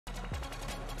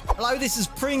Hello, this is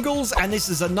Pringles, and this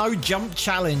is a no jump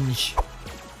challenge.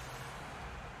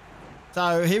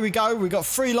 So here we go. We got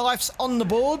 3 lives on the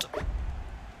board.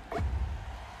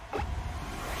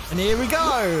 And here we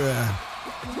go.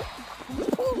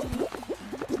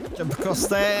 Jump across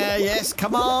there. Yes,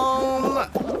 come on.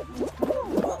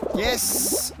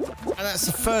 Yes. And that's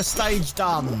the first stage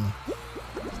done.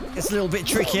 It's a little bit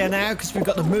trickier now because we've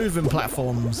got the moving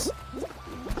platforms.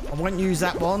 I won't use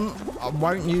that one. I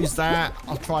won't use that.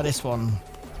 I'll try this one.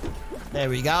 There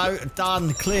we go.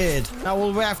 Done. Cleared. Now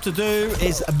all we have to do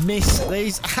is miss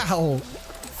these. Ow.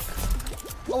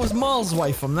 I was miles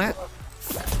away from that.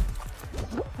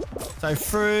 So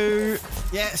through.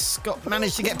 Yes.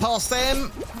 Managed to get past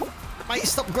them. Mate,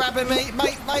 stop grabbing me.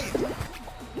 Mate.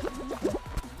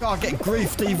 God, I get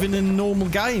griefed even in a normal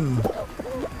game.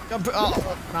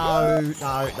 Oh,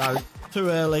 no. Too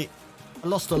early. I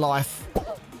lost a life.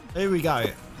 Here we go.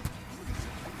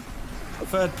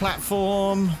 3rd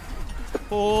platform.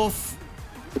 4th.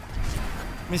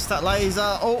 Missed that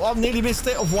laser. Oh, I've nearly missed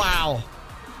it. Oh, wow.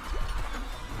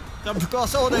 Jump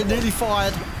across. Oh, they nearly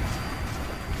fired.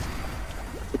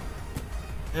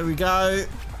 There we go.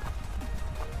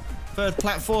 3rd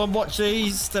platform. Watch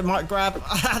these. They might grab.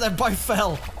 They both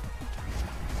fell.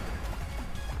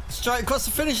 Straight across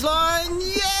the finish line.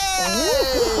 Yeah!